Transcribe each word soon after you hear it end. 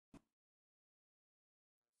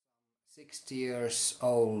60 years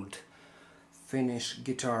old Finnish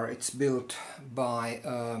guitar. It's built by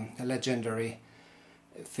a legendary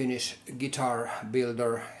Finnish guitar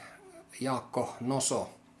builder Noso,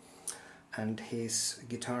 and his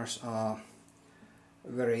guitars are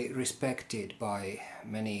very respected by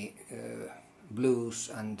many blues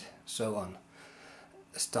and so on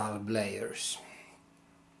style players.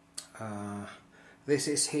 This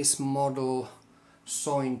is his model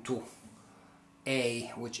Sointu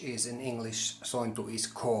A, which is in English, Sointu is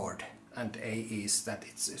chord, and A is that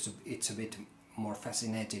it's a bit more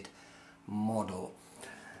fascinated model,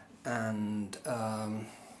 and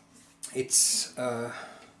it's a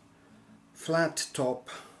flat top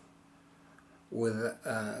with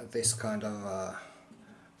this kind of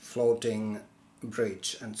floating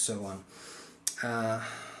bridge and so on.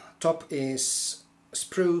 Top is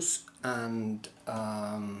spruce and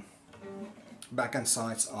back and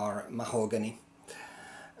sides are mahogany.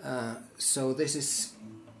 So this is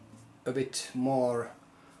a bit more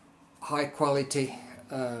high quality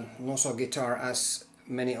Noso guitar, as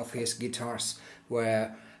many of his guitars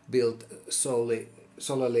were built solely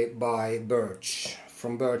by birch,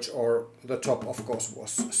 from birch, or the top of course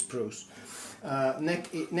was spruce.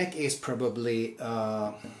 Neck is probably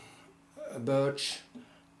birch,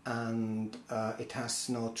 and it has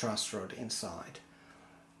no truss rod inside.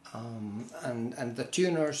 And the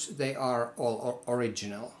tuners, they are all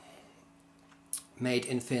original, made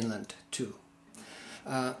in Finland too.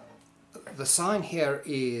 The sign here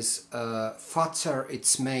is Fazer.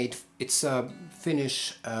 It's a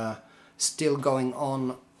Finnish still going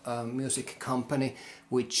on music company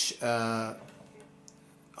which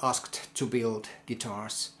asked to build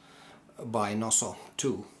guitars by Noso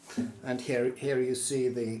too. And here you see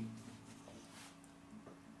the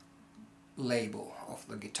label of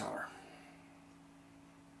the guitar.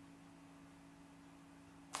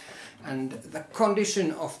 And the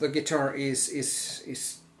condition of the guitar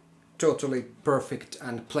is totally perfect,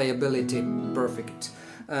 and playability perfect,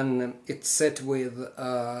 and it's set with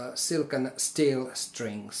silk and steel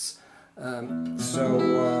strings.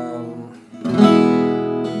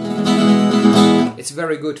 It's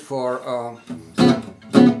very good for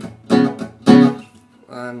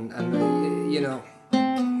and you know.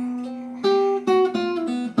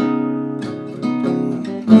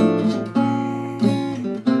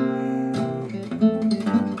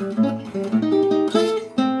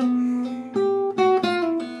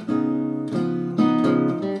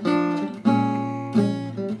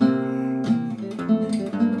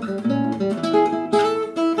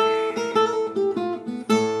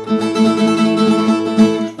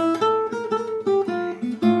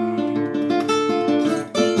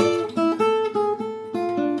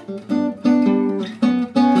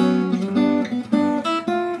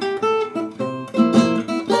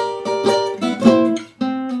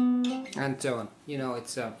 And so on. You know,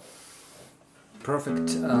 it's a perfect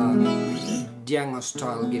Django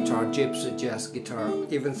style guitar, gypsy jazz guitar,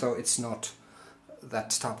 even though it's not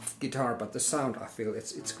that type of guitar, but the sound, I feel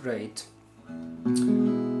it's great.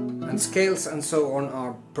 And scales and so on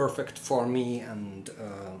are perfect for me, and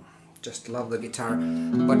just love the guitar.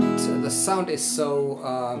 But the sound is so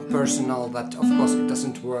personal that of course it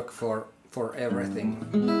doesn't work for everything.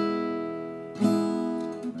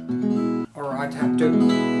 Or I'd have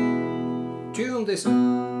to tune this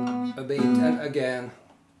a bit, and again.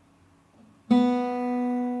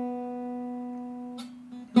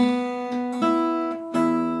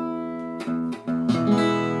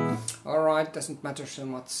 Alright, doesn't matter so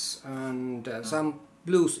much. And some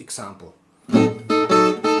blues example.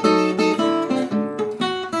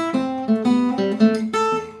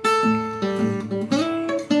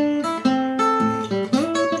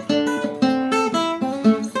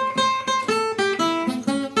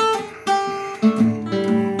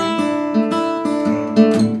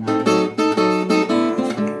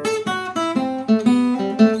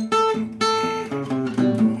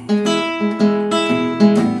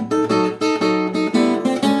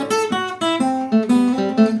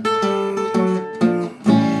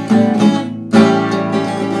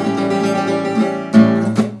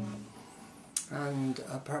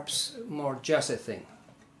 Perhaps more jazzy thing.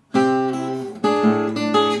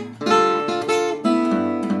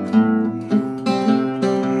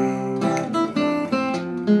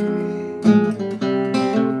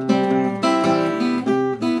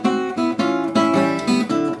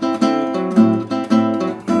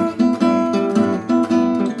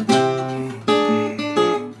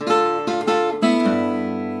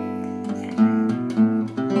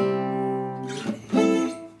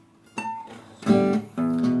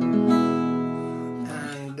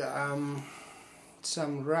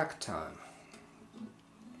 some ragtime.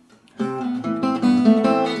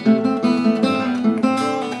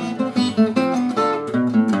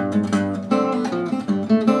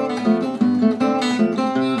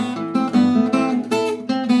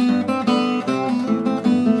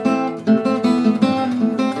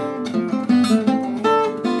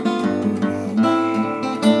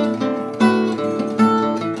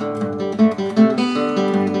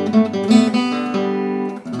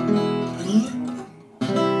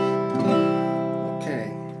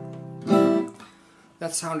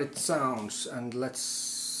 That's how it sounds, and let's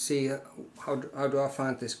see how do I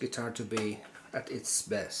find this guitar to be at its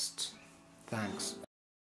best. Thanks.